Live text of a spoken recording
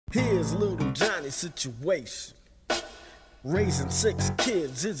Here's little Johnny's situation. Raising 6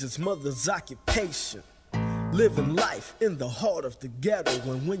 kids is his mother's occupation. Living life in the heart of the ghetto,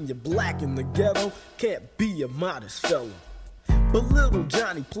 and when you're black in the ghetto, can't be a modest fella. But little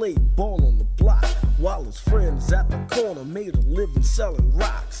Johnny played ball on the block, while his friends at the corner made a living selling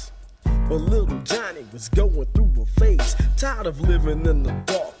rocks. But little Johnny was going through a phase, tired of living in the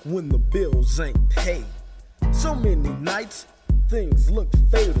dark when the bills ain't paid. So many nights, things looked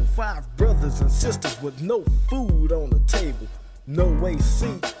fatal. 5 brothers and sisters with no food on the table. No AC,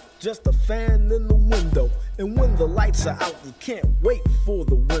 just a fan in the window. And when the lights are out, you can't wait for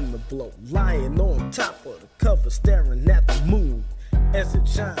the wind to blow. Lying on top of the cover, staring at the moon as it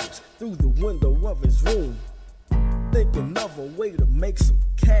shines through the window of his room, thinking of a way to make some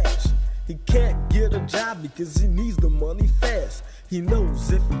cash. He can't get a job because he needs the money fast. He knows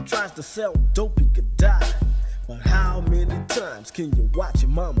if he tries to sell dope, he could die. But how many times can you watch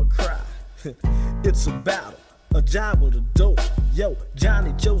your mama cry? It's a battle, a job with a dope. Yo,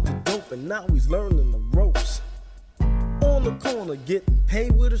 Johnny chose the dope and now he's learning the ropes. On the corner getting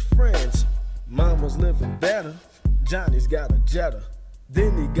paid with his friends. Mama's living better, Johnny's got a Jetta.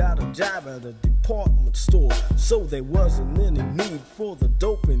 Then he got a job at a department store, so there wasn't any need for the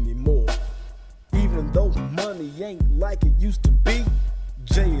dope anymore. Even though money ain't like it used to be,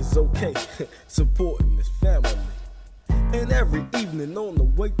 Jay is okay, supporting his family. And every evening on the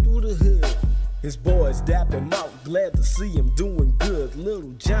way through the hood, his boys dap him out, glad to see him doing good.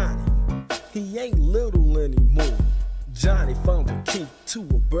 Little Johnny, he ain't little anymore. Johnny found the key to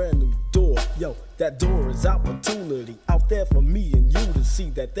a brand new door. Yo, that door is opportunity out there for me and you to see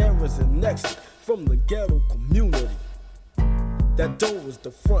that there is an exit from the ghetto community. That door is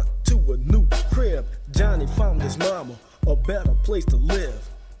the front to a new crib. Johnny found his mama a better place to live.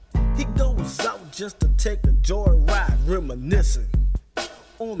 He goes out just to take a joyride, reminiscing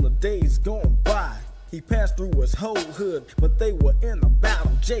on the days gone by. He passed through his whole hood, but they were in a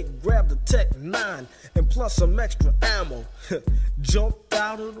battle. Jake grabbed a Tech 9 and plus some extra ammo, jumped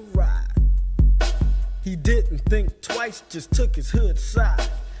out of the ride. He didn't think twice, just took his hood side.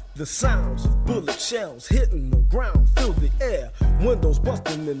 The sounds of bullet shells hitting the ground filled the air. Windows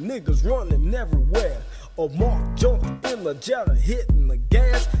busting and niggas running everywhere. A Mark jumped in the Jetta, hitting the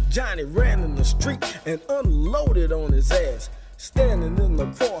gas. Johnny ran in the street and unloaded on his ass. Standing in the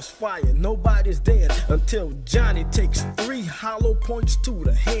crossfire, nobody's dead until Johnny takes 3 hollow points to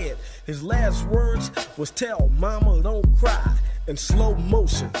the head. His last words was, "Tell mama don't cry." In slow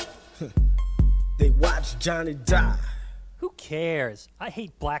motion, they watched Johnny die. Who cares? I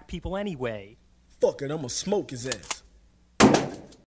hate black people anyway. Fuck it, I'ma smoke his ass.